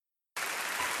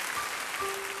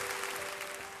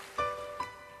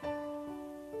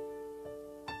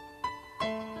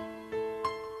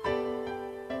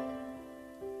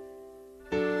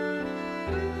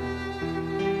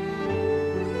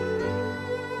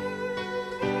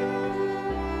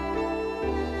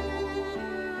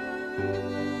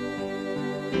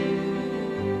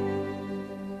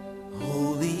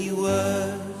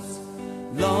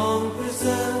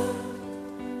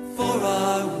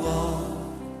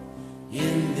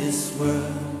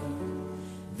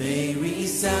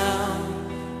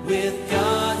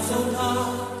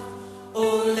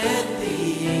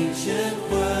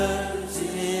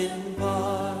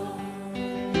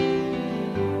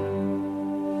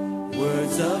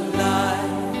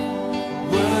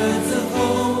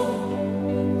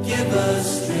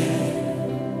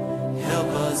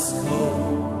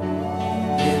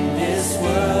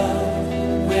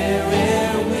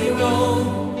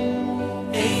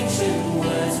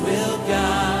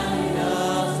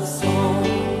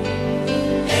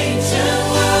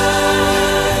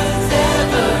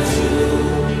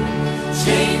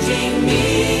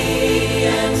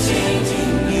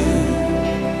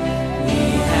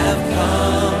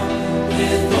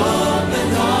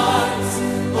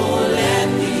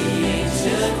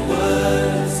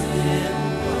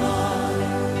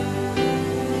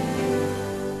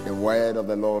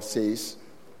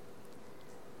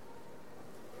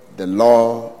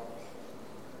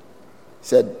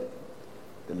Says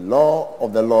the law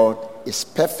of the Lord is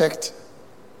perfect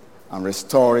and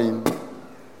restoring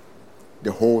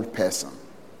the whole person.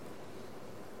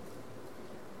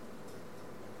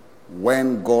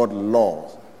 When God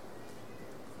laws,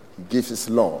 He gives His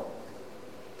law.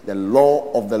 The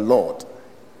law of the Lord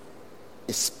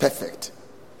is perfect.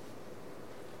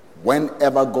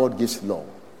 Whenever God gives law.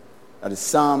 That is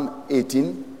Psalm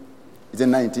 18. Is it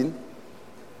 19?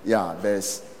 Yeah,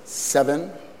 verse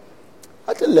 7.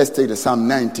 Actually, let's take the Psalm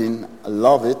 19. I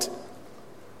love it.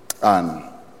 And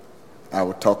I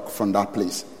will talk from that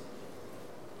place.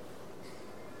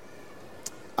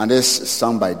 And this is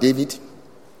sung by David.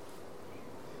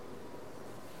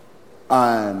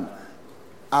 And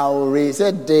I will read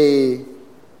it. The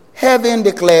heaven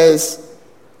declares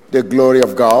the glory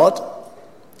of God.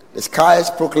 The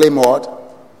skies proclaim what?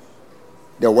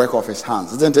 The work of His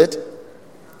hands, isn't it?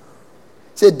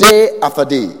 Say day after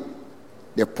day,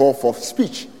 they pour forth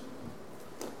speech.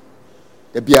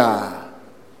 They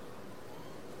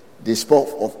spoke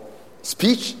of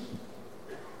speech.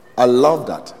 I love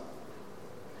that.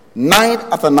 Night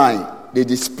after night, they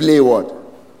display what?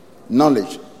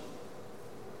 Knowledge.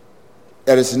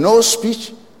 There is no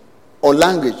speech or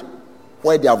language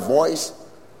where their voice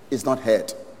is not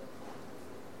heard.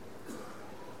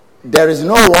 There is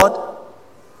no what?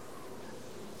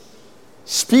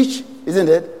 Speech, isn't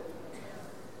it?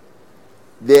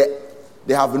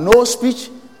 They have no speech.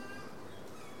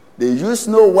 They use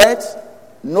no words.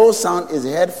 No sound is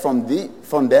heard from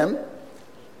them.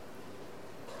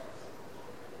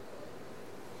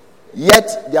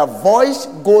 Yet their voice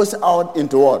goes out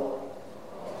into what?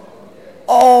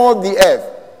 All the earth.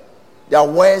 Their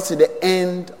words to the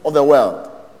end of the world.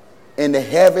 In the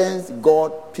heavens,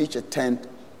 God pitched a tent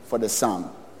for the sun.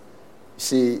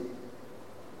 See,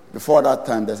 before that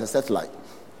time, there's a satellite.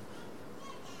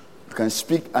 You can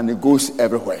speak and it goes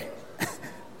everywhere.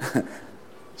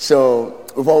 So,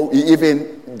 before we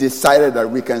even decided that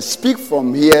we can speak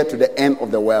from here to the end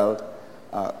of the world,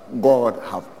 God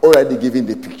have already given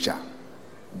the picture.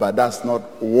 But that's not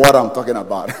what I'm talking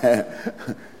about.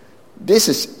 This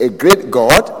is a great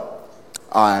God,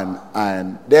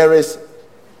 and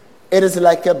it is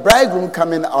like a bridegroom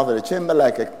coming out of the chamber,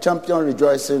 like a champion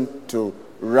rejoicing to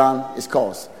run his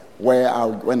course.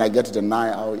 When I get to the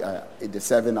 9, the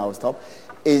 7, I will stop.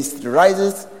 It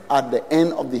rises at the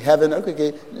end of the heaven.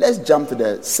 Okay, let's jump to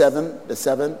the 7. The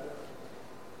 7.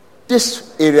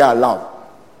 This area I love.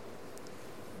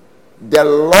 The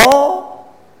law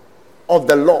of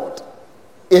the Lord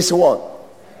is what?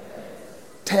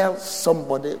 Tell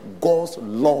somebody God's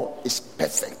law is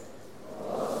perfect.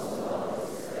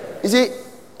 You see,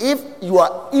 if you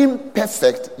are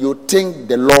imperfect, you think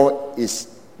the law is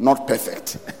not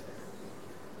perfect.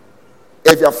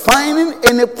 If you're finding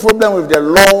any problem with the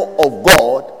law of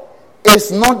God, it's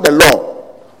not the law,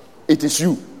 it is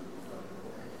you.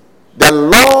 The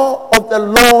law of the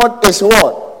Lord is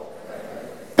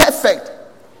what? Perfect.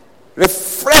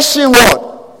 Refreshing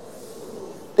what?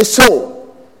 The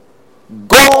soul.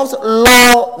 God's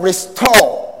law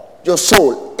restores your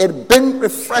soul. It brings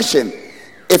refreshing.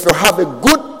 If you have a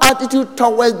good attitude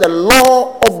towards the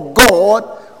law of God,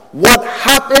 what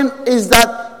happens is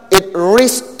that it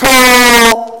restores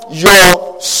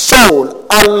your soul.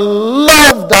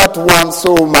 that one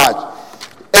so much.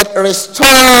 It restores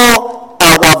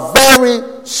our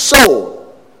very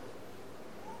soul.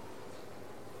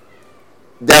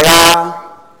 There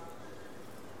are,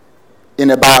 in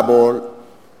the Bible,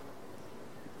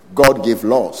 God gave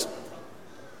laws.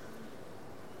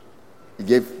 He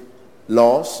gave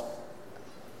laws,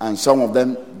 and some of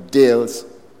them deals,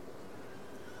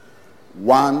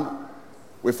 one,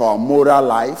 with our moral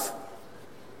life.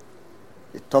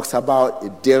 It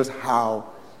deals how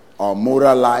our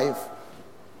moral life,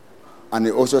 and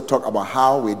it also talks about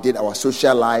how we did our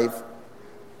social life.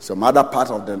 Some other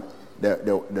part of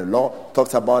the law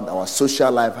talks about our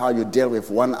social life, how you deal with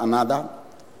one another.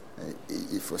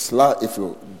 If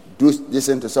you do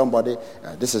listen to somebody,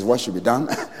 this is what should be done.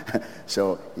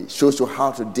 So it shows you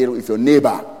how to deal with your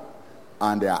neighbor.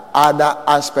 And there are other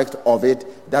aspects of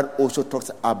it that also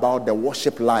talks about the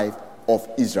worship life of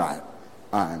Israel.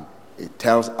 And it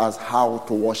tells us how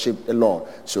to worship the Lord.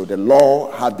 So the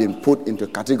law has been put into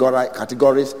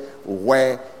categories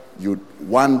where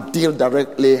one deal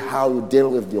directly how you deal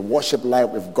with your worship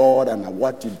life with God and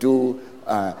what you do.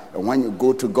 And when you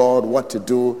go to God, what to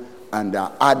do. And there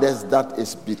are others that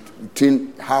is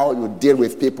between how you deal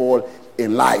with people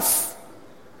in life.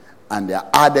 And there are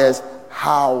others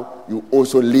how you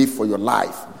also live for your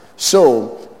life.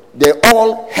 So they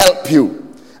all help you.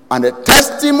 And the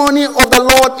testimony of the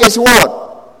Lord is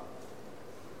what?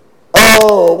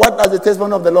 Oh, what does the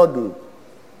testimony of the Lord do?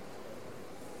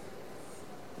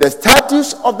 The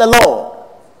statutes of the Lord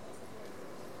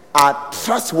are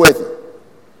trustworthy,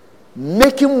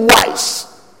 making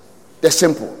wise the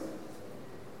simple.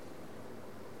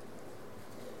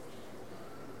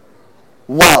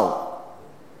 Wow.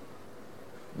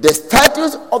 The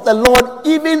statutes of the Lord,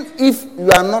 even if you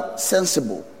are not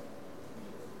sensible,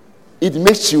 it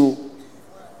makes you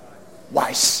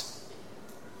wise.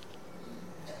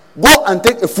 Go and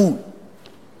take a fool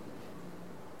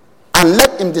and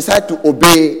let him decide to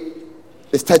obey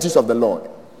the statutes of the Lord.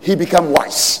 He become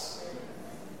wise.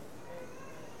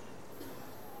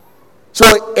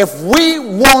 So if we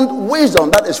want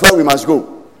wisdom, that is where we must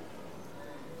go.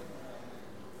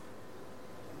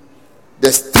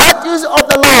 The statutes of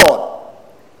the Lord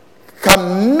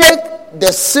can make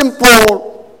the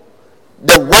simple,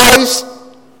 the wise,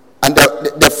 and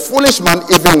the foolish man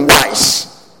even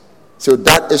wise. So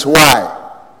that is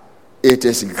why it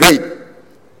is great.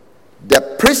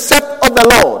 The precept of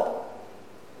the Lord,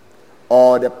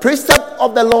 or the precept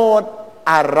of the Lord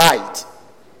are right,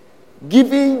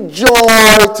 giving joy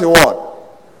to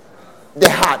what?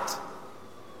 The heart.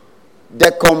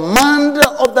 The command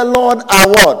of the Lord are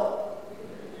what?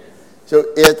 So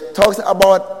it talks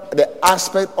about the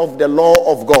aspect of the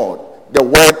law of God, the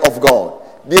word of God.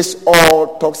 This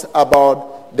all talks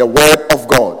about the word of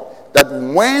God. That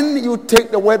when you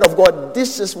take the word of God,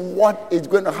 this is what is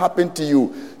going to happen to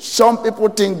you. Some people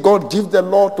think God gives the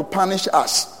law to punish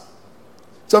us.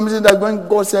 Some people think that when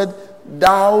God said,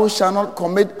 thou shalt not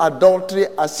commit adultery,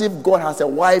 as if God has a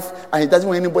wife and he doesn't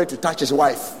want anybody to touch his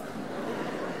wife.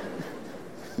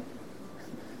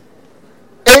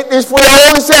 It is for your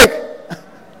own sake.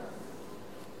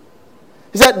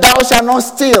 He said, thou shalt not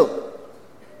steal.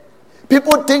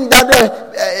 People think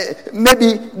that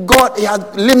maybe God he has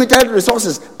limited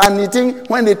resources and they think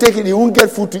when they take it, he won't get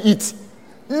food to eat.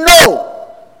 No.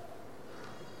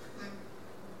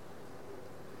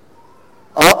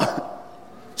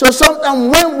 So sometimes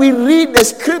when we read the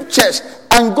scriptures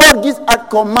and God gives a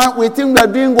command, we think we are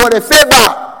doing God a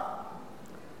favor.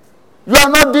 You are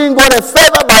not doing God a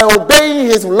favor by obeying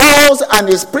his laws and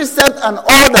his precepts and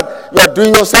all that. You are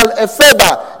doing yourself a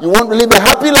favor. You want to live a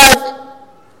happy life.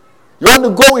 You want to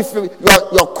go with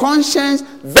your conscience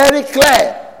very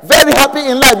clear, very happy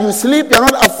in life. You sleep, you are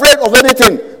not afraid of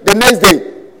anything the next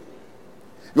day.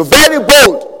 You're very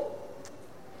bold.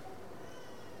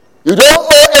 You don't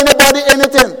owe anybody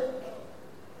anything.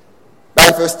 But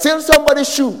if you steal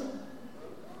somebody's shoe,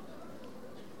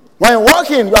 when you walk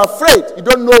in, you are afraid. You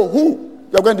don't know who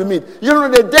you're going to meet. You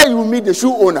don't know the day you will meet the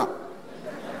shoe owner.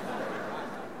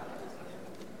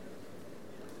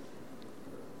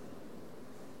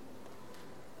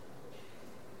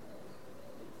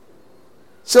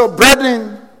 So,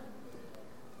 brethren,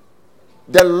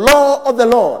 the law of the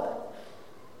Lord,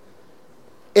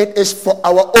 it is for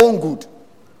our own good.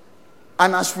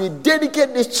 And as we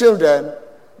dedicate these children,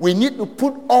 we need to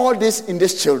put all this in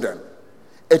these children.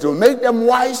 It will make them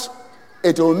wise.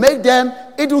 It will give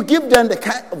them the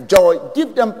kind of joy,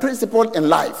 give them principle in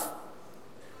life.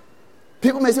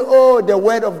 People may say, oh, the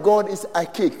word of God is a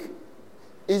cake.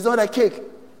 It's not a cake.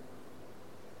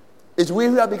 It's we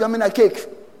who are becoming a cake.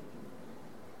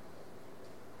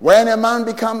 When a man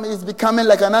is becoming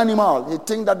like an animal, he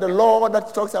thinks that the law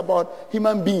that talks about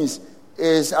human beings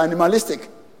is animalistic.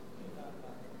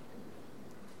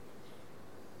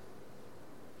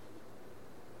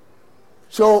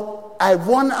 So I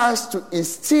want us to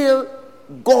instill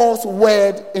God's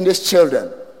word in these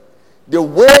children. The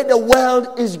way the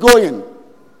world is going,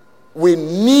 we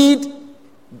need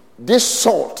this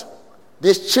salt,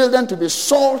 these children to be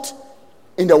salt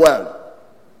in the world.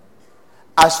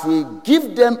 As we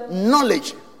give them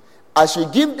knowledge, as we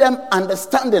give them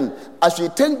understanding, as we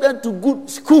take them to good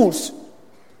schools,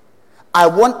 I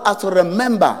want us to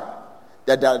remember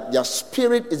that their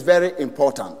spirit is very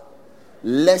important.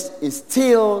 Let's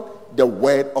instill the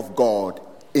word of God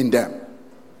in them.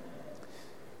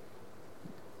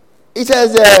 It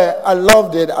says, I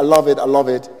love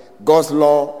it. God's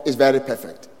law is very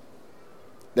perfect.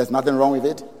 There's nothing wrong with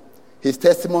it. His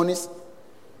testimonies,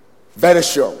 very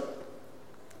sure.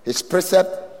 His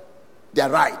precept, they're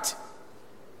right.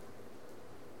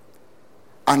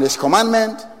 And his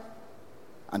commandment,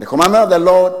 and the commandment of the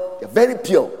Lord, they're very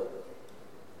pure.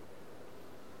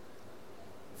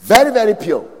 Very, very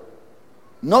pure.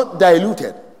 Not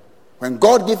diluted. When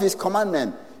God gives his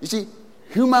commandment, you see,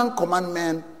 human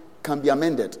commandment can be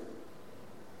amended.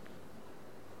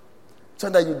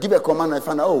 So that you give a command and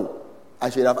find out, oh,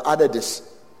 I should have added this.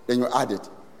 Then you add it.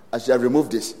 I should have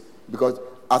removed this. Because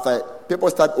after people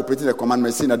start operating the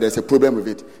commandment, seeing that there's a problem with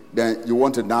it, then you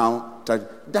want to now try.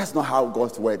 That's not how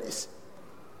God's word is.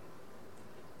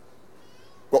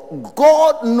 But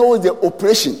God knows the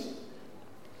operation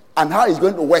and how it's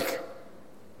going to work.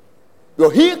 So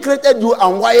he created you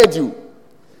and wired you,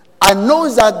 and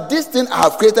knows that this thing I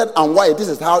have created and wired, this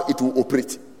is how it will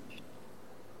operate.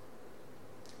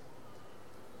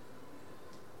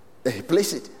 Then he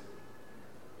places it.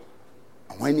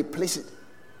 And when he places it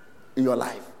in your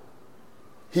life,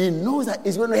 he knows that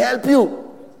it's going to help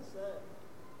you.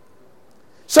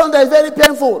 Sometimes it's very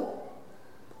painful.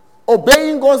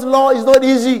 Obeying God's law is not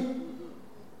easy.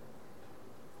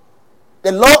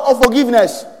 The law of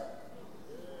forgiveness.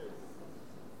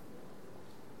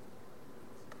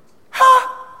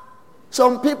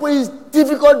 Some people it's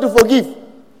difficult to forgive.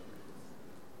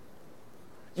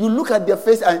 You look at their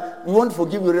face and you want to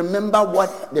forgive, you remember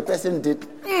what the person did.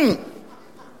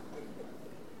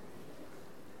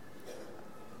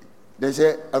 They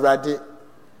say, Arade,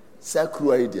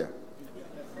 Sakru idea.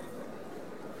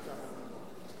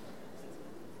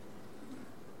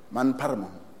 Man Paramo.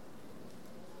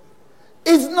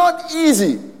 It's not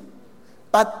easy,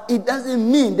 but it doesn't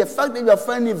mean the fact that you are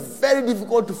finding it very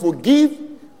difficult to forgive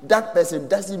that person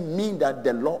doesn't mean that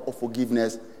the law of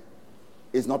forgiveness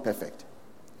is not perfect.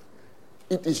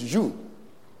 It is you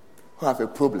who have a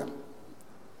problem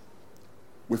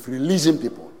with releasing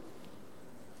people,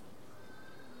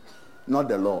 not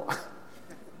the law.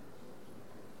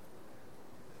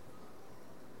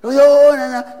 The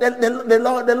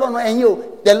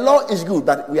law is good,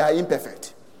 but we are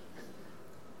imperfect.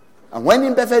 And when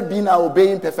imperfect being are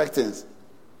obeying perfect things,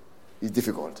 it's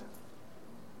difficult.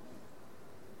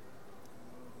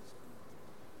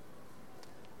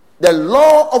 The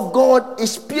law of God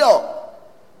is pure,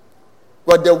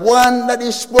 but the one that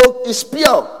is spoke is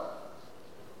pure.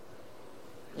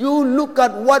 You look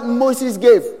at what Moses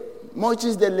gave.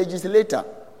 Moses, the legislator.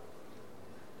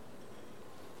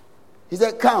 He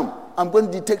said, come, I'm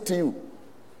going to dictate to you.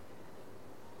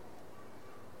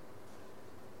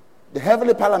 The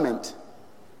heavenly parliament,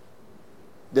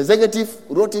 the executive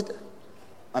wrote it,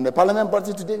 and the parliament brought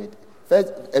it to David.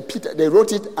 First, Peter, they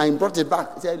wrote it and brought it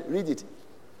back. He said, read it.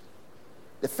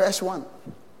 The first one.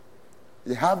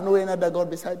 They have no other God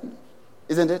beside me.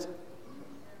 Isn't it?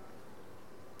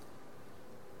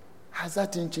 Has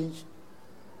that thing changed?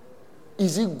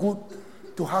 Is it good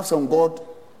to have some God?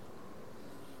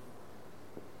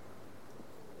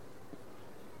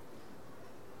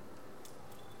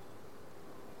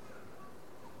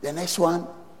 The next one,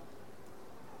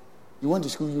 you went to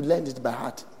school, you learned it by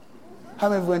heart. How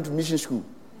many went to mission school?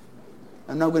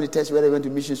 I'm now going to test whether you went to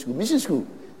mission school. Mission school.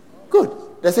 Good.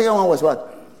 The second one was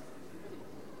what?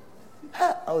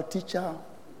 Our teacher.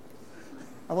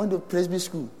 I went to Presby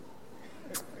school.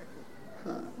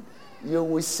 You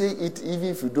will say it even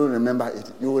if you don't remember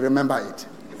it. You will remember it.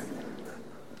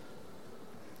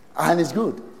 And it's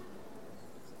good.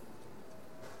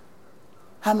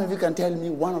 How many of you can tell me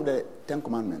one of the 10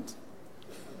 commandments?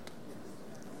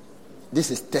 This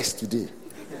is test today.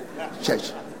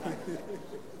 Church.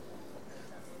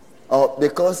 Or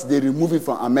because they remove it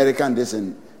from American,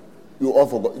 and you all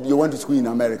forgot. You went to school in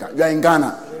America. You are in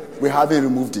Ghana. We haven't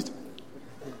removed it.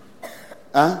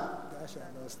 Huh?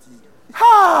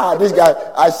 Ha! This guy,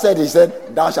 he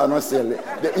said, thou shalt not steal.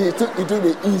 He took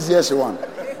the easiest one.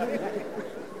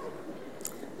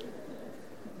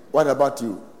 What about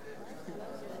you?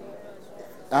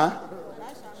 Huh?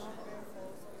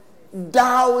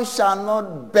 Thou shalt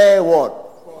not bear what?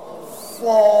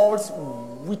 False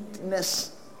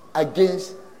witness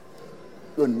against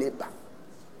your neighbor.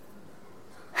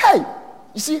 Hey,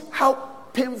 you see how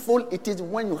painful it is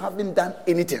when you haven't done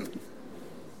anything.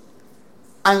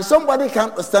 And somebody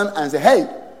comes to stand and say, hey,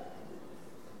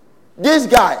 this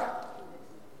guy,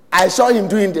 I saw him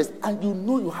doing this, and you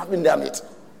know you haven't done it.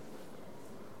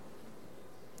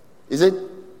 Is it?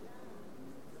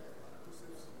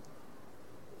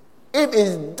 If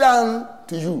it's done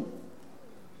to you,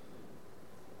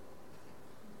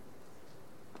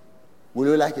 will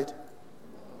you like it?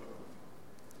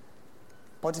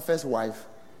 Potiphar's wife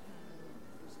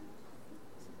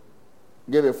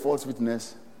gave a false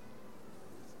witness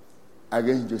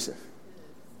against Joseph.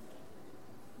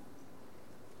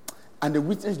 And the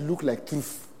witness looked like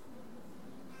truth.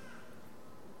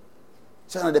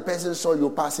 So the person saw you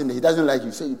passing there. He doesn't like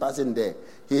you, so you passing there.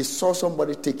 He saw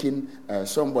somebody taking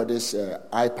somebody's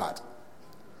iPad.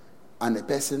 And the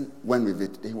person went with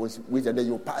it. He was with it. Then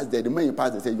you passed there. The moment you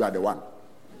passed, they said you are the one.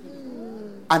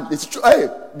 And it's true. Hey,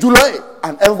 July.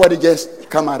 And everybody just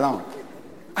come around.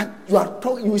 And you are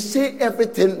talking, you say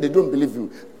everything, they don't believe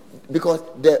you. Because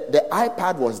the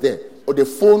iPad was there, or the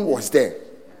phone was there.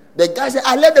 The guy said,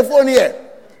 I left the phone here.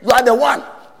 You are the one.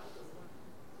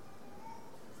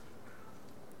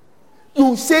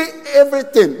 You say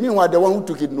everything. Meanwhile, the one who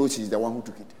took it knows he's the one who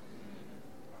took it.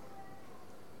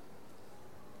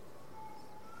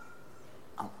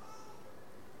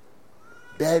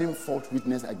 Bearing false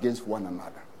witness against one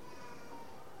another.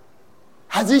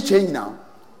 Has it changed now?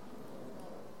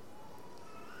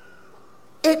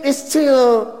 It is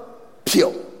still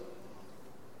pure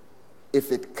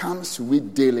if it comes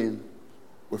with dealing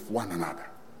with one another.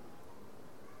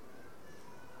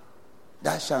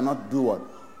 That shall not do what?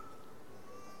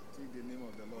 Take the name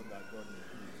of the Lord that God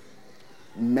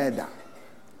may. Murder.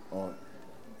 Or,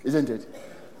 isn't it?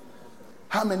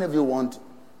 How many of you want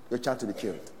your child to be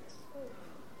killed?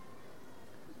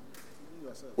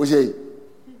 We say,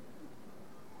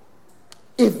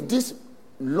 if this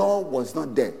law was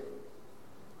not there,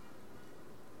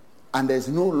 and there's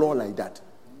no law like that,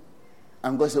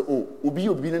 I'm going to say, oh,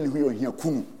 here.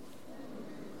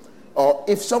 Or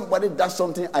if somebody does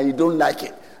something and you don't like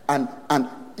it, and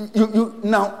you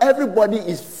now everybody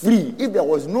is free. If there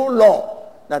was no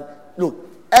law that, look,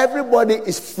 everybody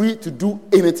is free to do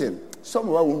anything, some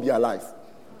of us won't be alive.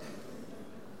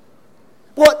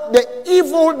 But the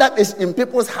evil that is in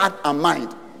people's heart and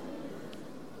mind,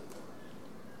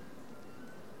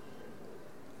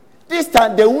 this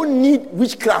time they won't need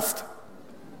witchcraft.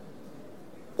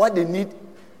 What they need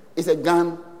is a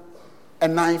gun, a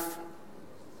knife,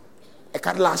 a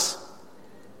cutlass,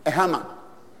 a hammer.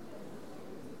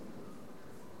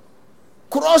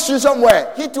 Cross you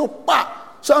somewhere, hit you,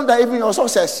 sometimes even your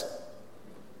success.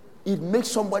 It makes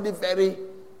somebody very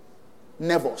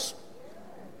nervous.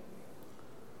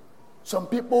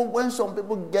 When some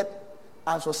people get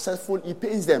unsuccessful, it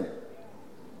pains them.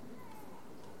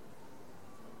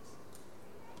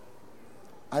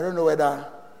 I don't know whether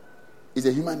it's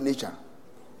a human nature.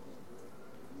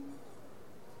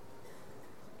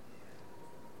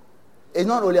 It's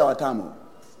not only our time.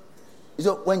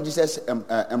 So when Jesus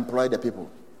employed the people,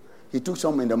 he took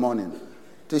some in the morning,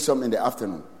 took some in the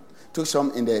afternoon, took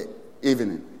some in the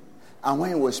evening. And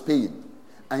when he was paying,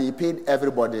 and he paid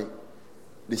everybody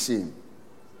the same.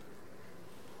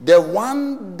 The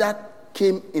one that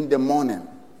came in the morning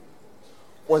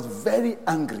was very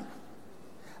angry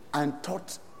and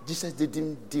thought Jesus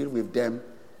didn't deal with them,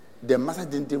 the master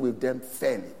didn't deal with them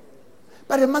fairly.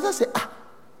 But the master said,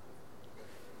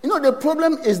 the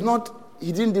problem is not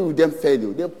he didn't deal with them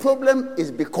fairly. The problem is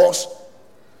because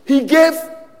he gave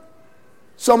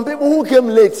some people who came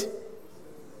late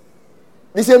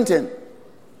the same thing.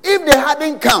 If they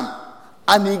hadn't come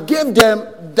and he gave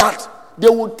them that, they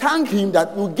would thank him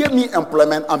that you gave me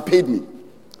employment and paid me.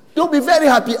 They'll be very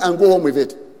happy and go home with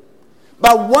it.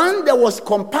 But when there was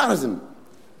comparison,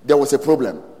 there was a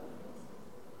problem.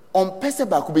 On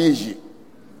Peseba Kubeji,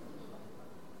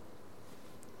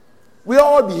 we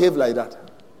all behave like that.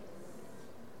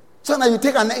 So now you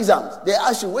take an exam, they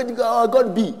ask you, where did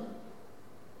God be?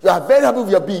 You are very happy with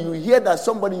your B. You hear that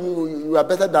somebody you are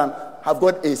better than have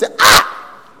got A. Say,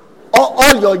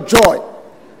 all your joy.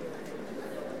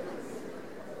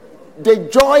 The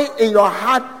joy in your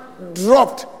heart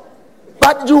dropped.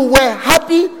 But you were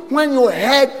happy when you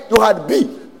heard you had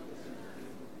B.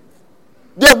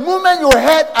 The moment you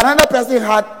heard another person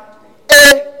had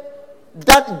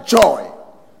that joy,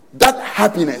 that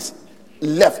happiness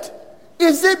left.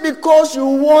 Is it because you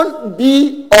won't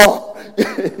be or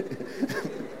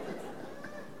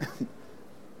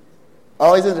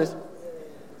or isn't it?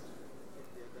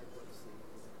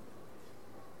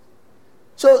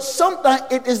 So sometimes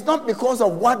it is not because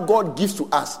of what God gives to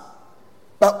us,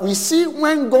 but we see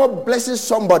when God blesses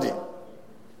somebody,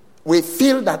 we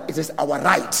feel that it is our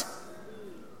right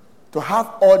to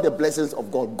have all the blessings of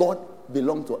God. God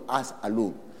belongs to us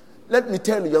alone. Let me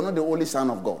tell you, you're not the only son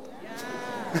of God.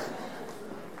 Yeah.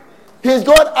 He's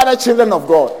got other children of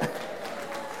God.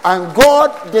 And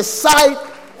God decides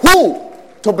who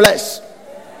to bless.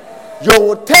 You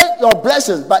will take your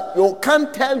blessings, but you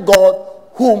can't tell God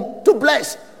whom to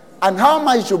bless and how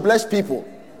much you bless people.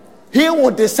 He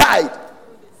will decide.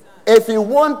 If you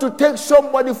want to take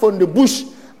somebody from the bush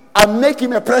and make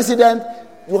him a president,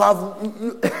 you have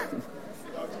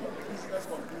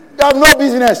no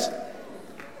business.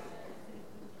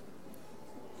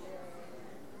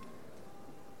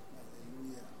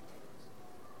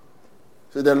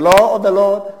 So the law of the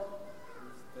Lord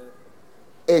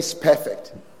is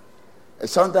perfect. And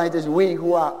sometimes it is we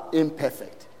who are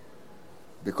imperfect.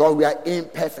 Because we are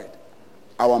imperfect,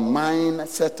 our mind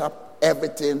set up,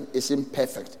 everything is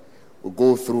imperfect. We'll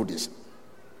go through this.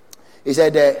 He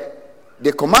said,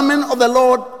 the commandment of the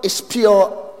Lord is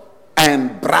pure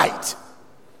and bright.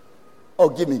 Oh,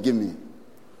 give me.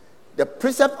 The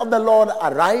precepts of the Lord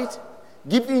are right,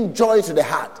 giving joy to the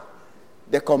heart.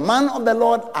 The command of the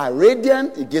Lord are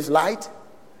radiant, it gives light,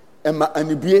 and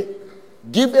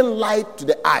giving light to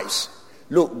the eyes.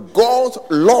 Look, God's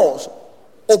laws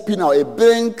open out,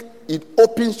 it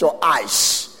opens your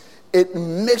eyes. It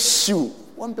makes you.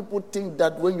 When people think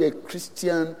that when you're a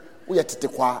Christian, we are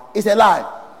titikwa, it's a lie.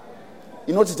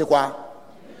 You know titikwa?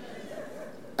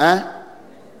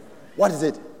 What is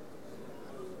it?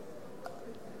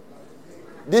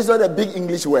 This is not a big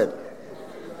English word.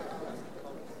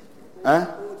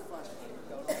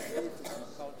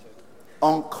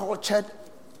 Uncultured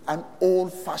and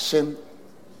old-fashioned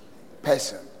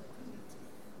person.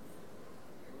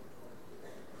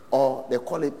 Or they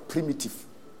call it primitive.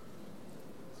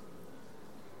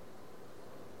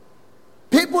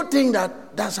 People think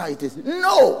that that's how it is.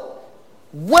 No.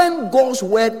 When God's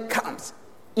word comes,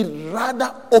 it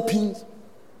rather opens.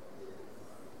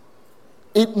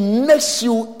 It makes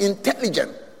you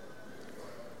intelligent.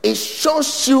 It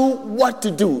shows you what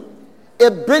to do.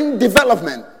 It brings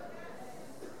development.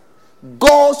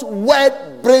 God's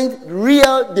word brings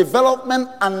real development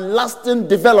and lasting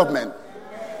development.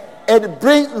 It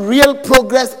brings real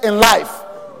progress in life.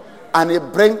 And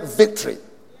it brings victory.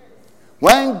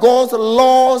 When God's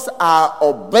laws are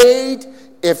obeyed,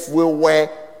 if we were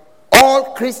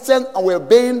all Christians and we're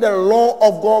obeying the law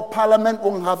of God, Parliament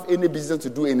won't have any business to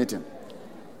do anything.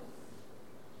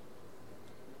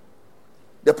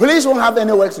 The police won't have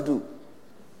any work to do.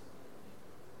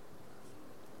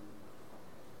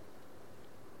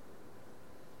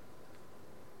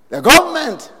 The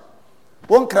government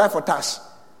won't cry for tax.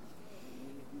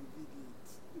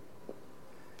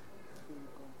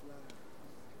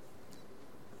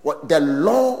 What the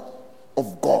law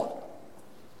of God,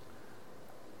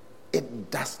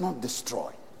 it does not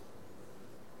destroy.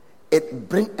 It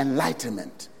brings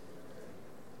enlightenment.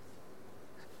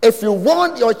 If you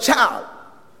want your child,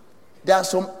 there's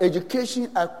some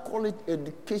education, I call it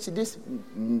education. This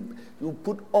you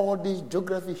put all this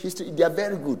geography, history, they are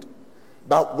very good.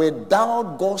 But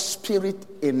without God's spirit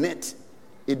in it,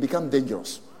 it becomes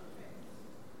dangerous.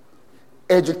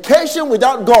 Education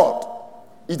without God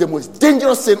is the most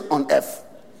dangerous thing on earth.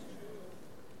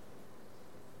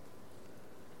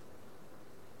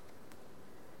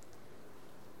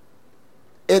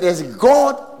 It is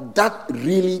God that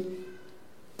really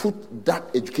put that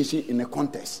education in a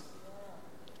context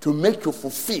to make you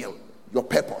fulfill your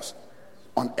purpose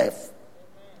on earth.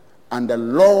 And the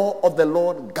law of the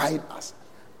Lord guide us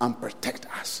and protect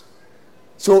us.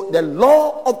 So the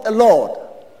law of the Lord,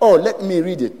 oh, let me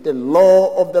read it. The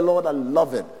law of the Lord, I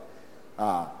love it.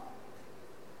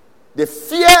 The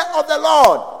fear of the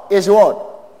Lord is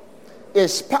what?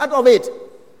 Is part of it.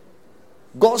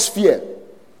 God's fear.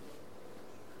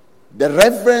 The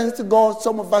reverence to God.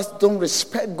 Some of us don't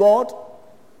respect God.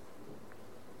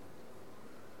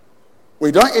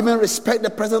 We don't even respect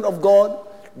the presence of God.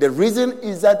 The reason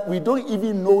is that we don't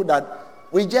even know that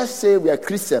we just say we are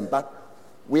Christian, but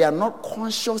we are not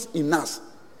conscious enough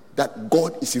that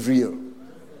God is real.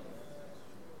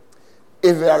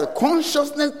 If you are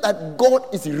consciousness that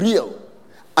God is real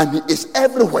and He is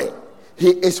everywhere,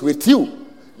 He is with you,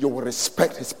 you will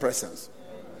respect His presence.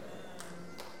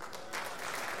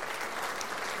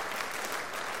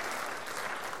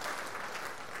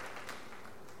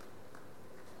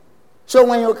 So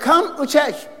when you come to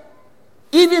church,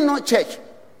 even not church,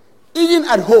 even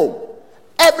at home,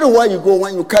 everywhere you go,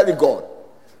 when you carry God,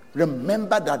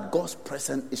 remember that God's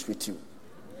presence is with you.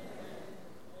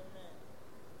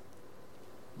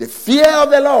 The fear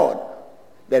of the Lord,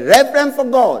 the reverence for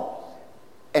God,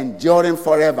 enduring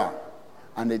forever.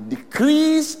 And the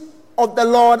decrees of the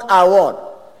Lord are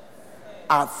what?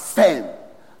 Are firm.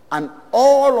 And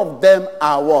all of them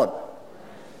are what?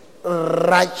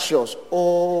 Righteous.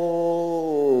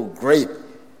 Oh, great.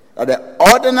 That the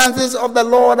ordinances of the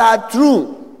Lord are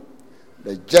true.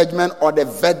 The judgment or the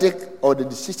verdict or the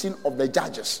decision of the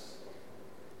judges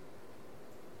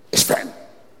is firm.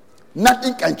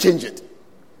 Nothing can change it.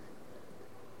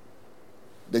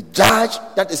 The judge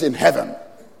that is in heaven,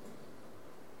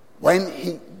 when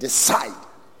he decides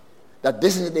that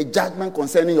this is the judgment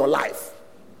concerning your life,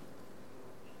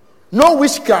 no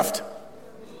witchcraft,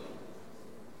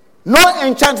 no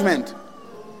enchantment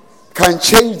can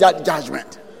change that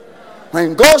judgment.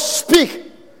 When God speaks,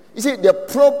 you see, the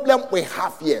problem we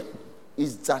have here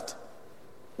is that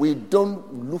we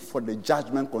don't look for the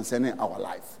judgment concerning our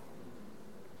life.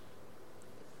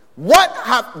 What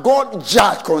have God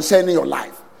judged concerning your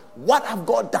life? What have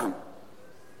God done?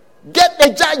 Get the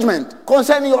judgment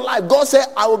concerning your life. God said,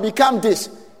 I will become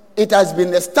this. It has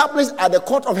been established at the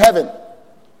court of heaven.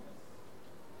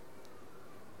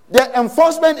 The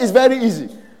enforcement is very easy.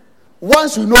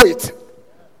 Once you know it,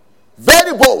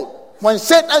 very bold. When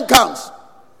Satan comes,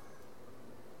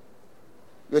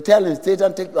 you tell him,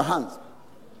 Satan, take your hands.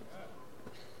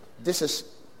 This is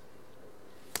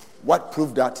what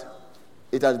proved that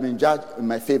it has been judged in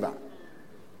my favor.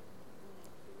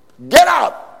 Get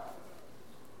out!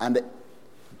 And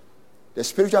the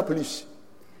spiritual police,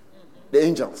 the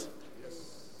angels,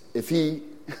 if he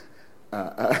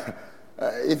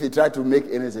try to make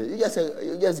anything,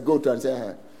 you just go to and say,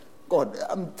 hey, God,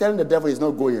 I'm telling the devil he's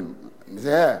not going. He say,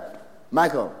 hey,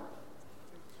 Michael,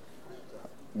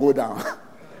 go down.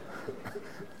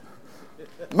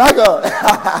 Michael,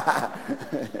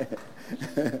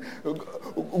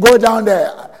 go down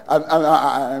there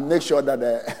and make sure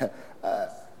that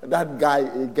that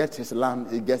guy he gets his land,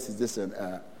 he gets his this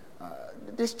and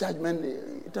this judgment.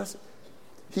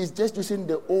 He's just using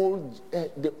the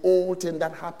old thing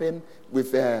that happened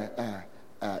with. Not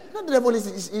the devil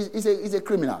is a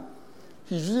criminal.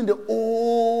 He's using the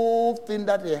old thing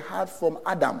that he had from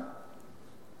Adam.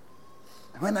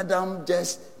 When Adam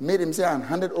just made himself and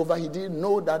handed over, he didn't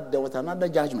know that there was another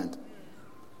judgment.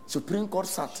 Supreme Court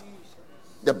sat.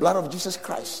 The blood of Jesus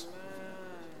Christ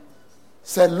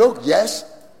said, look, yes,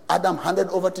 Adam handed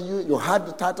over to you. You had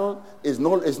the title. It's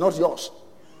not yours.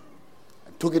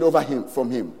 I took it over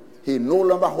from him. He no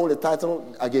longer holds the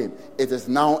title again. It is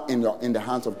now in the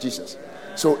hands of Jesus.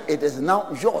 So it is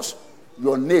now yours,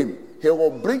 your name. He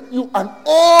will bring you an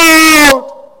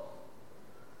old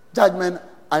judgment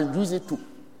and use it to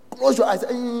close your eyes.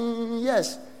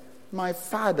 Yes, my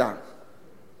father.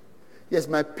 Yes,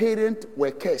 my parents were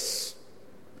cursed.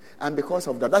 And because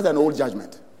of that, that's an old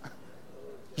judgment.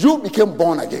 You became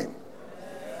born again.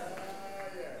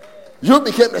 You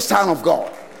became the son of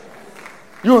God.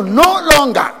 You no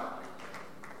longer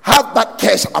have that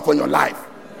curse upon your life.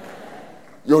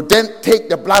 You then take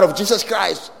the blood of Jesus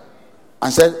Christ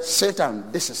and say,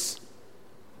 Satan, this is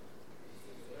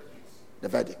the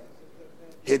verdict.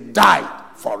 He died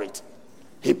for it.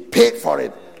 He paid for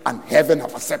it, and heaven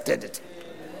have accepted it.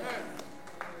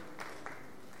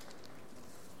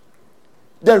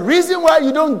 The reason why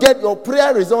you don't get your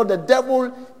prayer result, the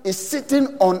devil is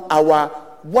sitting on our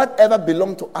whatever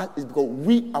belongs to us, is because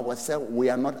we ourselves, we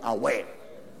are not aware.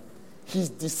 He's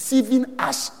deceiving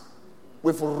us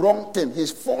with wrong things.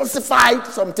 He's falsified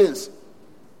some things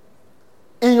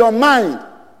in your mind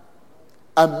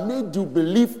and made you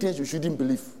believe things you shouldn't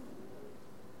believe.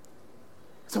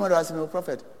 Somebody asked me,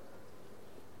 prophet,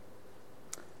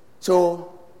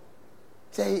 so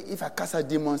say if I cast out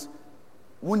demons,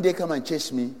 won't they come and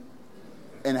chase me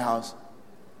in the house?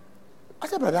 I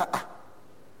said, brother,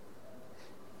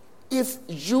 if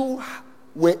you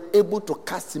were able to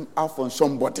cast him out from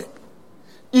somebody,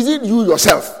 is it you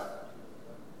yourself?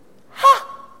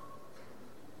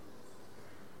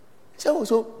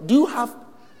 So do you have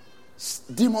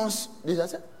demons? I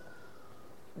said,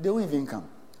 they won't even come.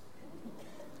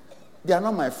 They are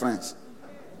not my friends.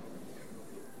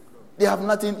 They have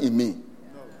nothing in me.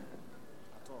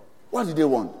 What did they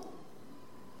want?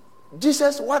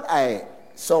 Jesus, what I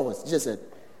saw was, Jesus said,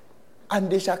 and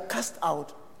they shall cast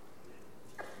out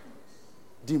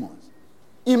demons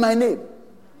in my name.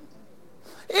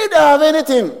 If they have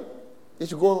anything, they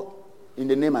should go in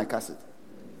the name I cast it.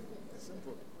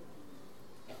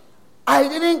 I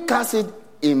didn't cast it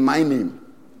in my name.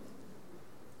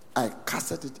 I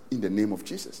casted it in the name of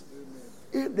Jesus.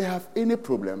 If they have any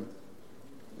problem,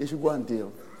 they should go and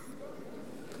deal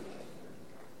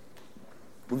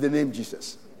with the name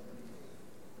Jesus.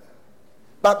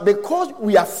 But because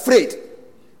we are afraid,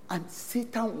 and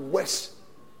Satan works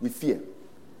with fear,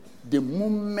 the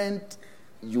moment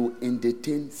you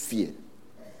entertain fear,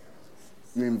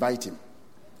 you invite him.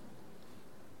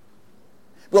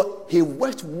 But he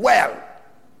works well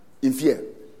in fear.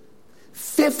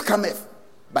 Faith cometh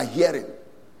by hearing,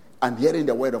 and hearing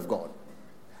the word of God.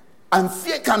 And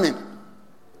fear coming.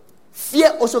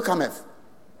 Fear also cometh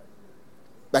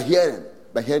by hearing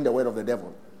the word of the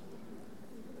devil.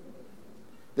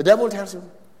 The devil tells you,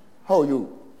 how are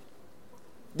you?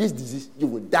 This disease, you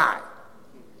will die.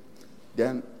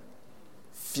 Then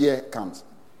fear comes.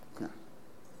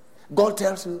 God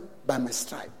tells you, by my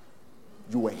stripe,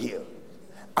 you were healed.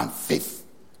 And faith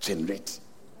generates.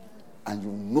 And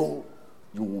you know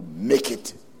you will make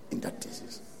it in that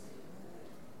disease.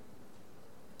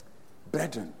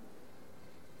 Brethren,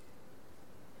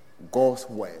 God's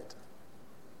word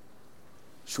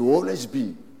should always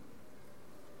be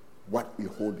what we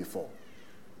hold before.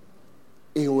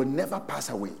 It will never pass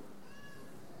away.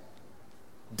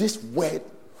 This word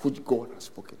which God has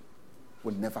spoken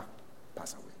will never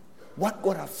pass away. What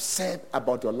God has said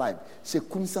about your life,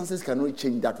 circumstances cannot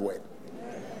change that word.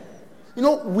 You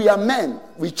know, we are men,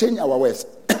 we change our words.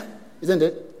 Isn't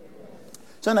it?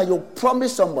 So now you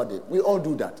promise somebody, we all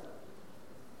do that.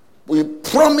 We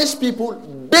promise people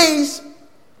based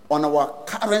on our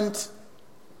current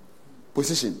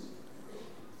position.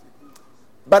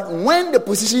 But when the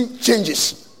position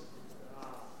changes,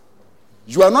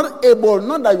 you are not able,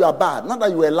 not that you are bad, not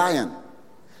that you are a lion,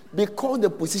 because the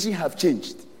position have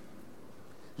changed,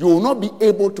 you will not be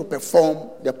able to perform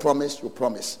the promise you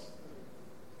promise.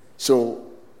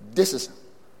 So this is,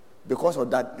 because of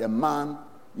that, the man,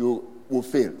 you will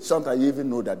fail. Sometimes you even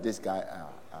know that this guy,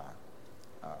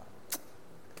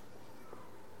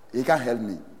 he can't help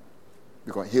me.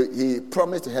 Because he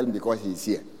promised to help me because he's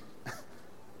here.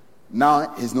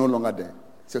 Now he's no longer there.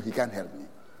 So he can't help me.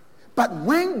 But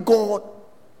when God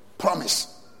promised,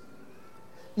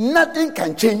 nothing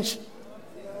can change.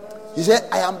 He said,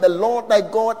 I am the Lord thy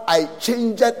God, I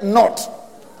change it not.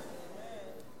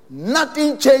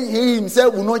 Nothing changed. He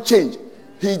himself will not change.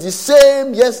 He's the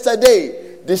same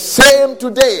yesterday, the same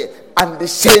today, and the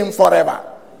same forever.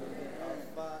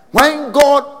 When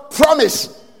God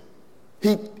promised,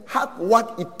 he had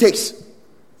what it takes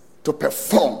to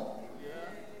perform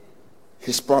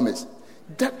his promise.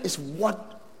 That is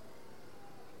what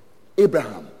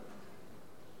Abraham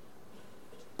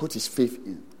put his faith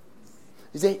in.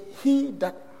 He said, he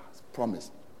that has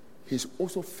promised, he is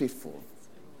also faithful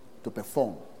to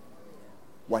perform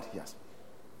what he has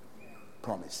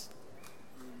promised.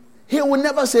 He will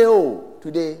never say, oh,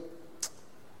 today,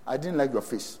 I didn't like your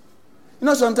face. You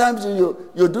know, sometimes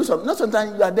you do something. Not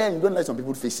sometimes you are there and you don't like some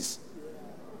people's faces.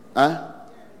 Huh?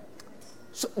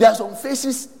 So there are some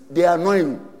faces, they annoy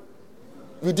you.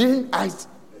 You didn't ask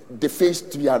the face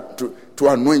to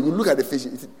annoy you. You look at the face,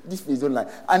 this face you don't like.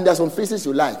 And there are some faces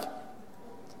you like.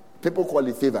 People call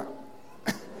it favor.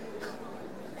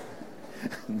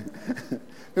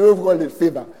 People call it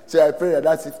favor. So I pray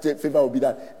that favor will be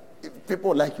that.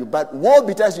 People like you, but woe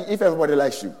betide you if everybody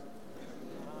likes you.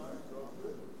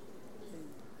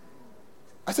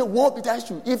 I said, woe betide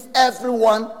you if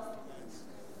everyone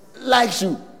likes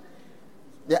you.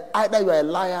 Either you are a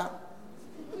liar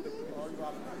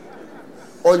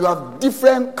or you have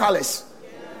different colors.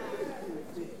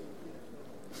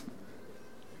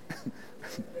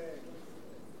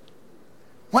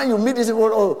 When you meet these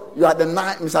people, oh, you are the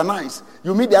Mr. Nice.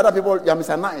 You meet the other people, you are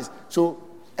Mr. Nice. So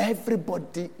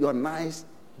everybody, you are nice,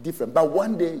 different. But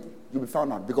one day you'll be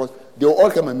found out because they will all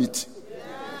come and meet.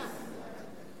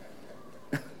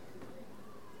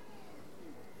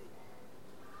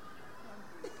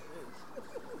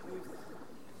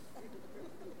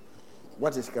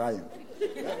 What is crying?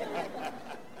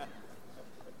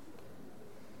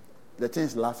 The thing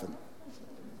is laughing.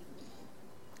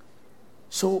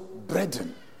 So,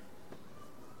 brethren,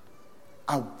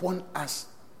 I want us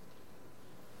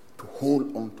to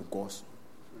hold on to God's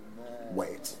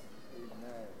word.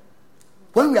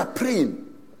 When we are praying,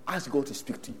 ask God to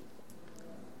speak to you.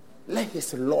 Let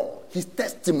his law, his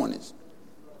testimonies,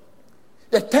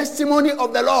 the testimony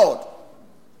of the Lord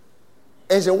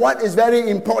is what is very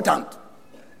important.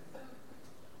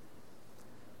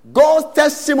 God's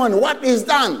testimony, what is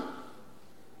done.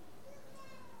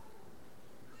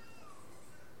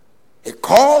 He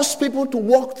calls people to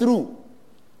walk through.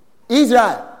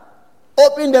 Israel,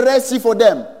 Open the Red Sea for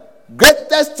them. Great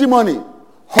testimony.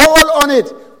 Hold on it.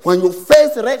 When you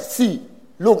face the Red Sea,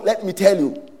 look, let me tell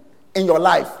you, in your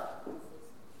life,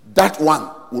 that one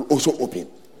will also open.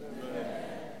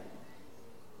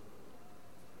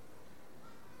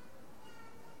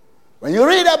 When you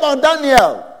read about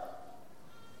Daniel,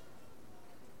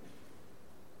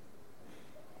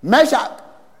 Meshach,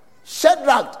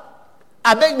 Shadrach,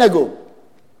 Abednego,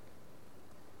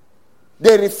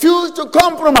 they refused to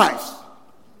compromise.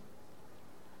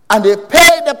 And they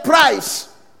paid the price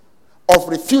of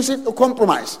refusing to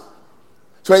compromise.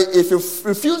 So if you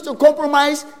refuse to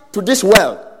compromise to this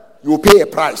world, you will pay a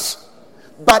price.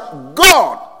 But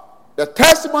God, the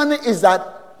testimony is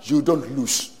that you don't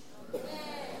lose.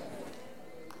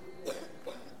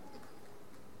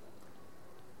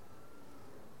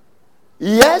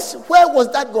 Yes, where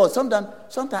was that God? Sometimes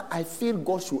I feel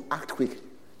God should act quick.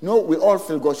 No, we all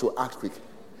feel God should act quick.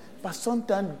 But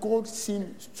sometimes God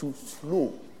seems too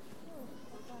slow.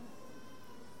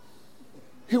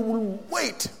 He will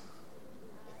wait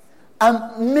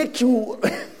and make you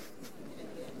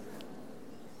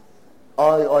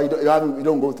or you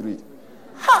don't go through it.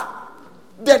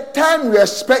 The time we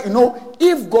expect,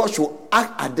 if God should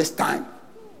act at this time,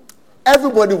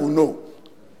 everybody will know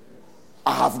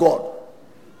I have God.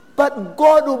 But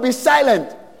God will be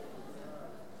silent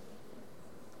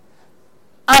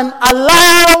and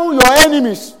allow your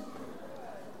enemies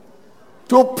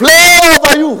to play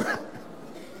over you,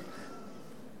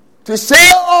 to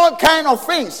say all kind of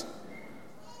things.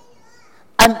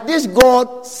 And this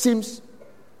God seems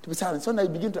to be silent. Sometimes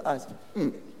you begin to ask,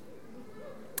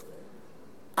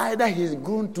 either he's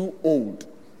grown too old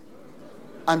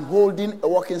and holding a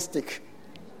walking stick,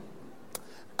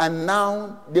 and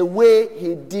now the way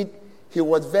he did, he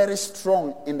was very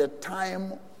strong in the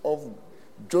time of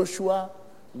Joshua,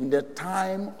 in the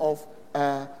time of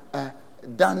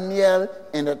Daniel,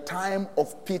 in the time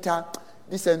of Peter.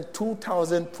 This is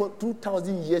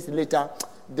 2,000 years later,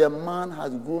 the man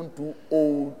has grown too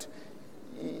old.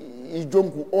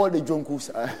 All the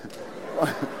jonkus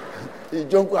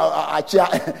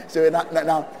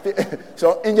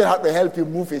so angel had to help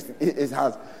him move his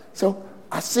hands. So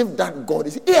as if that God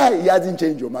is he hasn't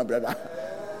changed, my brother.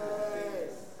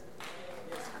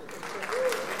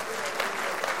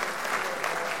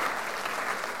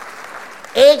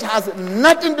 Age has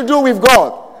nothing to do with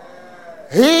God.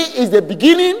 He is the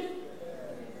beginning.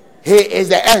 He is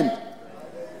the end.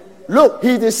 Look,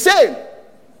 he's the same.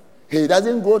 He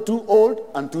doesn't go too old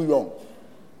and too young.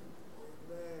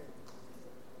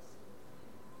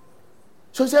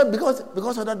 So he said, because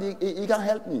of that, he can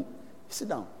help me. Sit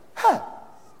down.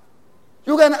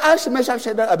 You can ask Meshach,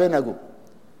 Shadrach, Abednego.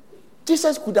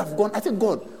 Jesus could have gone. I said,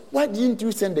 God, why didn't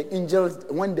you send the angels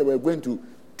when they were going to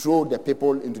throw the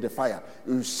people into the fire?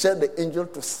 You sent the angel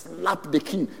to slap the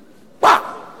king.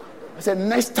 Bah! I said,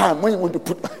 next time when you want to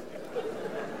put...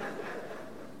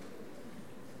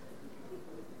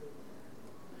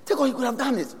 God, you could have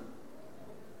done it.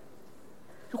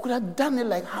 You could have done it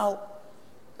like how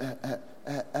I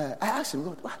asked him,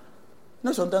 God, what?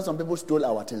 Sometimes some people stole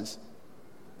our things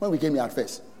when we came here at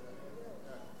first.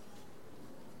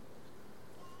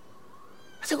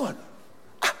 I said, God,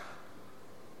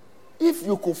 if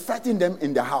you could frighten them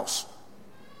in the house,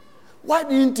 why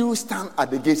didn't you stand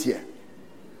at the gate here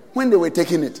when they were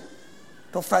taking it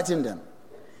to frighten them?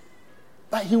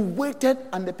 But he waited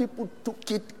and the people took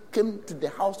it, came to the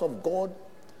house of God,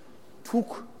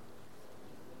 took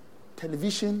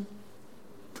television,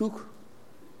 took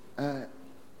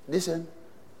listen,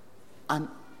 and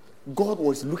God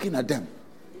was looking at them.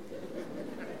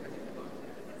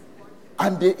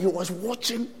 And he was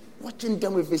watching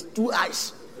them with his two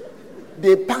eyes.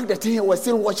 They packed the thing, he was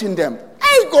still watching them.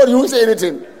 Hey, God, you didn't say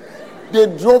anything. They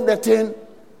drove the thing,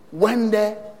 went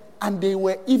there, and they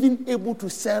were even able to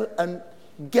sell and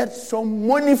get some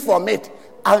money from it.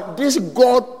 And this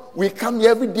God, we come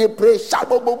here every day, pray,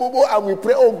 and we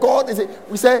pray, oh God,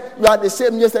 we say, you are the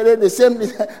same yesterday, the same,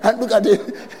 and look at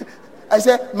it. I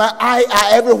said, my eyes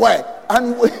are everywhere.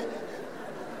 And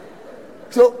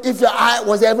so if your eye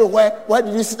was everywhere, why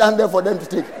did you stand there for them to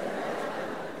take?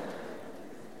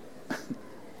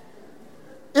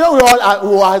 We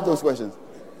all ask those questions.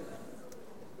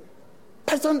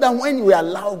 But sometimes when we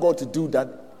allow God to do that,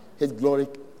 his glory,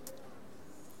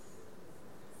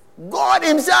 God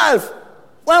himself,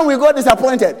 when we got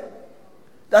disappointed,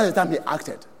 that's the time he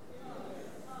acted.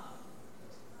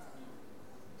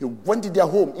 He went to their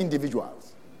home,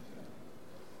 individuals,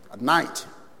 at night,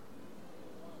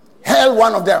 held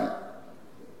one of them,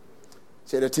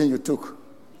 said, the thing you took,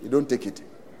 you don't take it.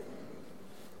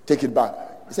 Take it back.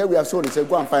 He said, we have sold it. He said,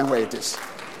 go and find where it is.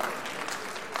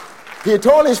 He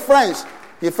told his friends.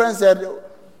 His friends said,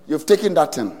 you've taken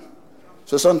that thing.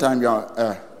 So sometimes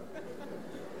you're...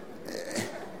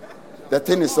 the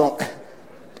thing is so...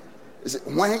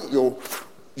 when you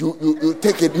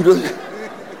take it, you don't...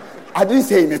 I didn't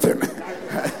say anything.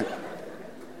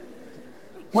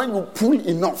 When you pull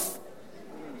enough,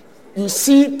 you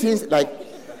see things like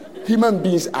human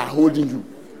beings are holding you.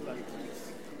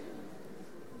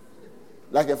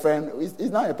 Like a friend, he's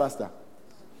not a pastor.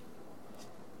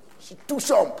 She took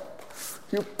some.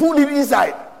 He pulled it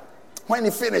inside. When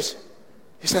he finished,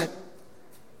 he said,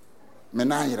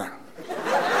 Menaira.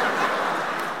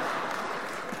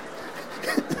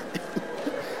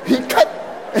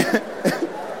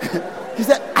 He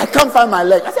said, I can't find my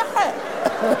leg. I said, hey.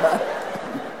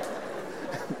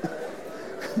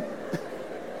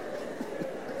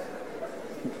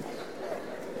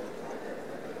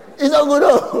 It's not good.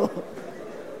 Oh.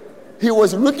 He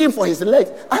was looking for his legs.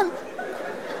 And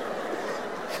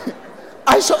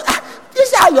I saw,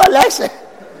 these are your legs.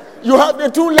 You have the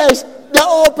two legs. They're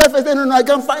all perfect. No, I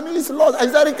can't find it. It's lost. I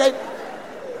said, okay.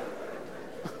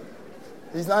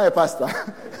 He's not a pastor.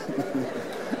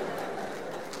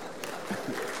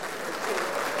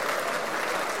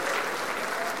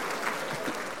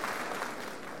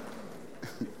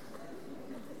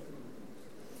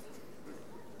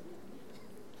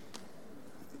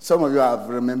 Some of you have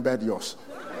remembered yours.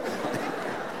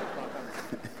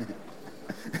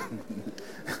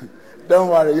 Don't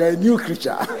worry, you're a new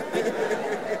creature.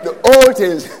 The old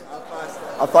things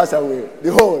are passed away.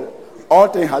 Behold, all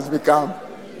things has become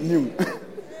new.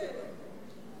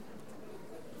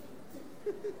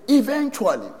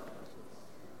 Eventually,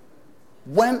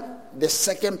 when the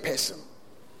second person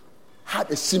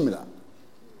had a similar,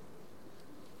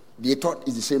 they thought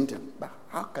it's the same thing. But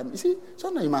how can you see?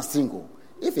 Sometimes you must think,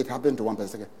 if it happened to one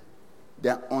person,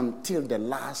 then until the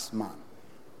last man,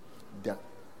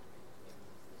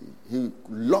 he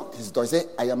locked his door. He said,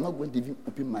 I am not going to even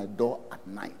open my door at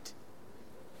night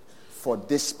for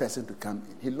this person to come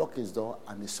in. He locked his door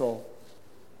and he saw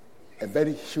a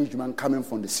very huge man coming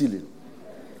from the ceiling.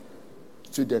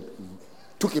 So they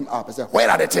took him up and said, where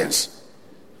are the things?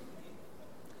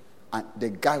 And the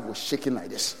guy was shaking like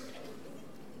this.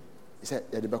 He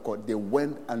said, they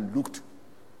went and looked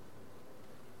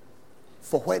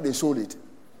for where they sold it,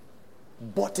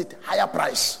 bought it higher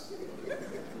price,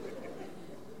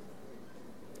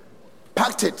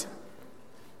 packed it,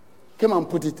 came and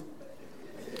put it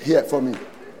here for me.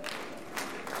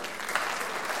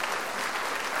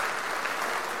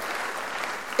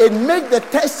 It made the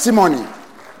testimony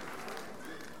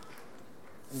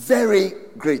very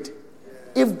great.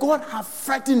 If God had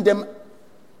frightened them,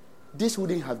 this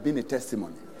wouldn't have been a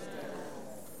testimony.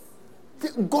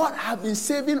 God has been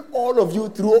saving all of you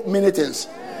through many things.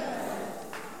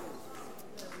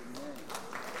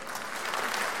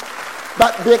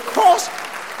 But because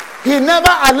he never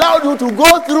allowed you to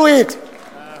go through it,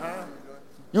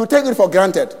 you take it for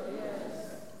granted.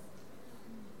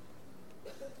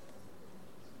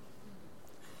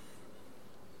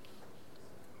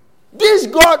 This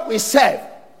God we serve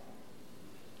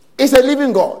is a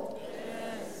living God.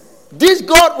 This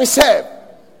God we serve,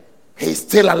 He's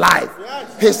still alive.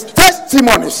 Yes. His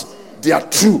testimonies, they are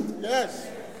true. Yes.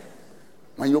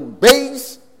 When you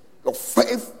base your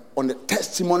faith on the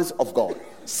testimonies of God,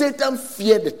 Satan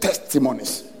feared the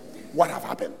testimonies. What have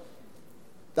happened?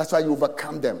 That's why you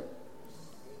overcome them.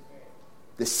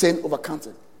 The saint overcomes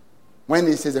it. When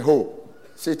he says, oh,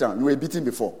 Satan, you were beaten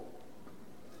before.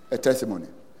 A testimony.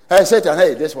 Hey, Satan,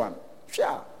 hey, this one.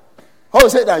 Sure. Oh,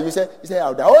 Satan, you say,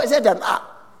 oh, Satan, I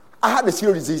had a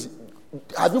serious disease.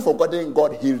 Have you forgotten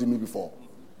God healed me before?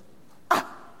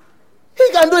 He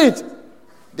can do it.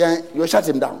 Then you shut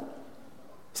him down.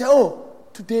 Say, oh,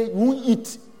 today you won't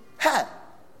eat. Hey,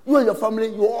 you and your family,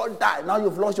 you all die. Now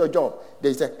you've lost your job.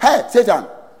 They say, hey, Satan,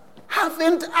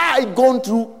 haven't I gone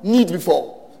through need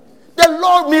before? The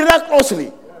Lord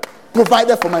miraculously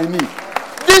provided for my need.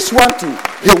 This one too,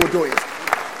 He will do it.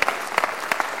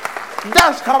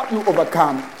 That's how you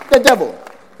overcome the devil.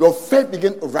 Your faith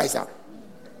begins to rise up.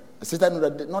 Satan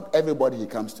knows that not everybody he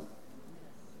comes to.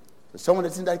 But some of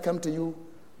the things that come to you,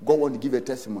 God wants to give a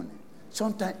testimony.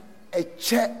 Sometimes a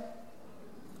check,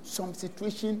 some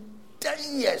situation,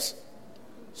 10 years.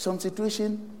 Some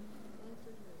situation,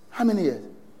 how many years?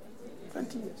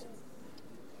 20 years.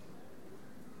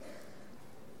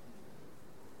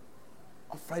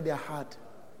 On Friday I had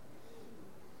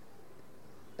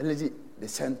a lady, they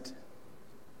sent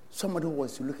somebody who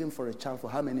was looking for a child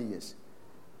for how many years?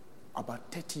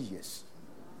 About 30 years.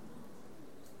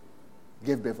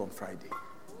 Gave birth on Friday.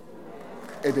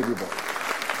 A baby boy.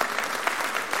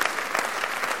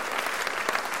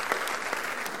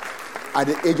 at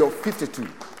the age of 52.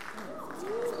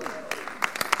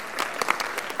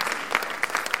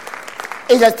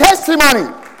 It's a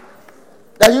testimony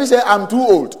that you say, I'm too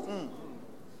old.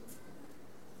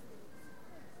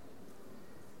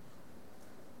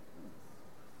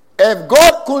 If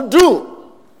God could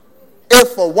do it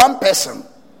for one person,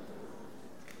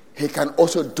 he can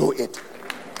also do it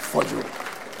for you.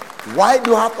 Why do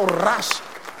you have to rush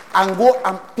and go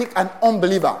and pick an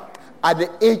unbeliever at the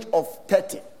age of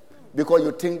 30 because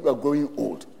you think you're growing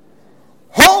old?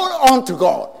 Hold on to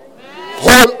God.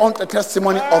 Hold on to the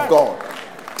testimony of God.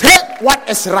 Take what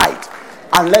is right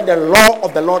and let the law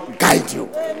of the Lord guide you.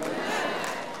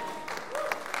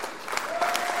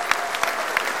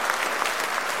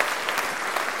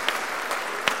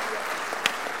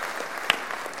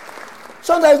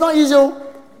 Sometimes it's not easy.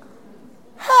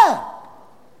 Hey.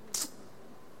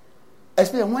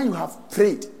 Especially when you have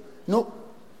prayed. No,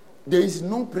 there is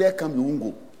no prayer camp you won't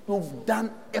go. You've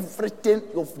done everything.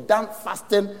 You've done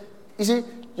fasting. You see,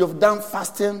 you've done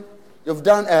fasting. You've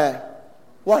done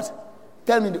what?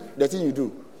 Tell me the thing you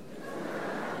do.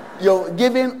 You're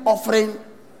giving offering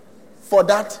for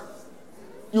that.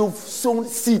 You've sown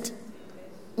seed.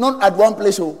 Not at one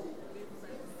place. Oh.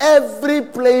 Every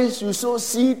place you sow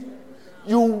seed.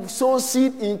 You sow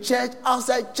seed in church,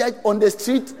 outside church, on the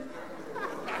street.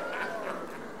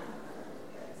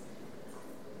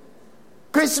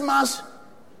 Christmas,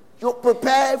 you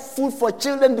prepare food for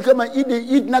children to come and eat. They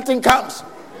eat, nothing comes.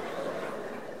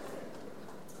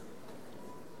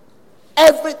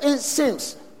 Everything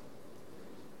seems.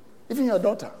 Even your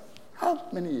daughter. How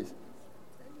many years?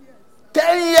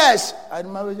 10 years. I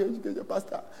remember,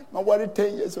 Pastor, my worry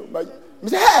 10 years old. I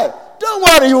say, hey, don't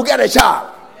worry, you'll get a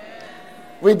child.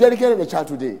 We dedicated the child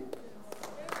today.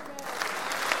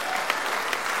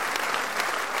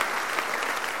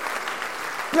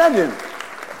 Brethren,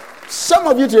 some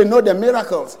of you today know the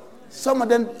miracles. Some of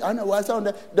them, I know why some of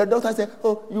them, the doctor said,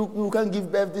 oh, you can't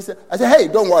give birth this. I said, hey,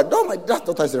 don't worry, that's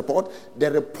doctor's report. The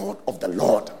report of the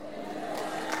Lord.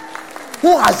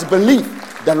 Who has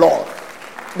believed the Lord?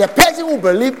 The person who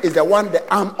believes is the one, the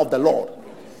arm of the Lord.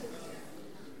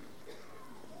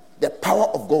 The power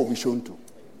of God will be shown to.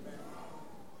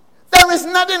 There is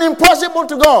nothing impossible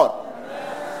to God.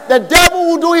 The devil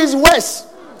will do his worst,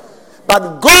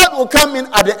 but God will come in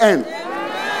at the end.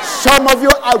 Some of you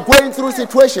are going through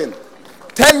situation.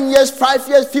 10 years, 5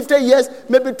 years, 50 years,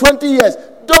 maybe 20 years.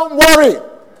 Don't worry.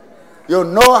 You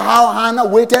know how Hannah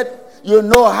waited. You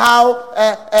know how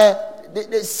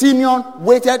Simeon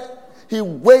waited. He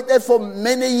waited for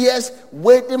many years,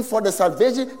 waiting for the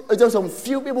salvation. There were some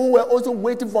few people who were also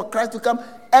waiting for Christ to come.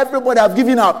 Everybody have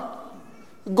given up.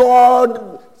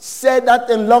 God said that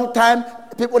in a long time.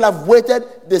 People have waited.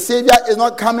 The Savior is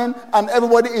not coming, and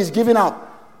everybody is giving up.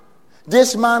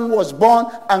 This man was born,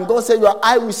 and God said, your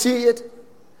eye will see it.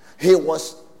 He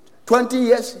was 20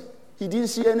 years. He didn't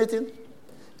see anything.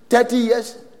 30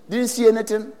 years. Didn't see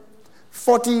anything.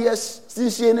 40 years.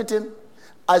 Didn't see anything.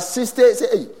 As 60,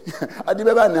 say, hey, I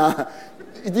remember now.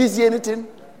 Didn't see anything.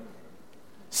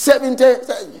 70,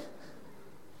 say,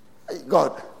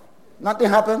 God, nothing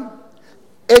happened.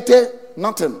 80,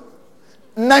 nothing.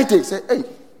 90, say, hey.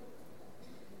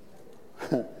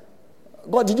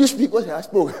 God, did you speak? What I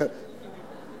spoke.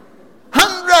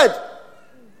 100.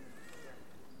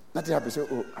 Nothing happened. Say,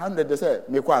 100, they say,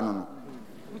 make one.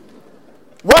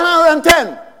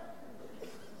 110.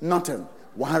 Nothing.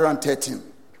 113.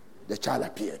 The child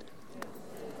appeared.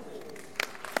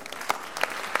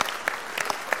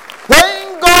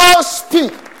 When God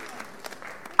speaks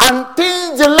and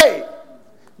things delay,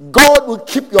 God will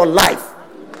keep your life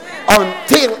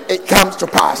until it comes to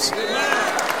pass.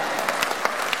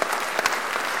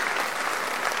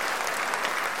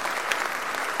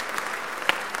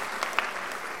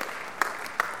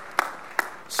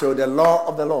 So the law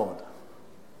of the Lord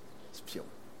is pure.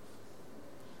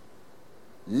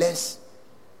 Let's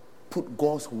put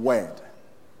God's word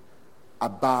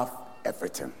above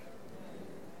everything.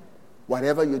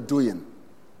 Whatever you're doing,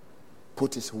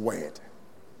 put his word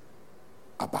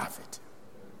above it.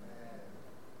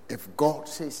 If God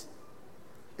says,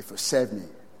 if you serve me,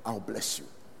 I'll bless you,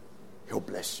 he'll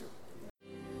bless you.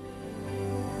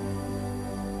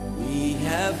 We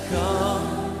have come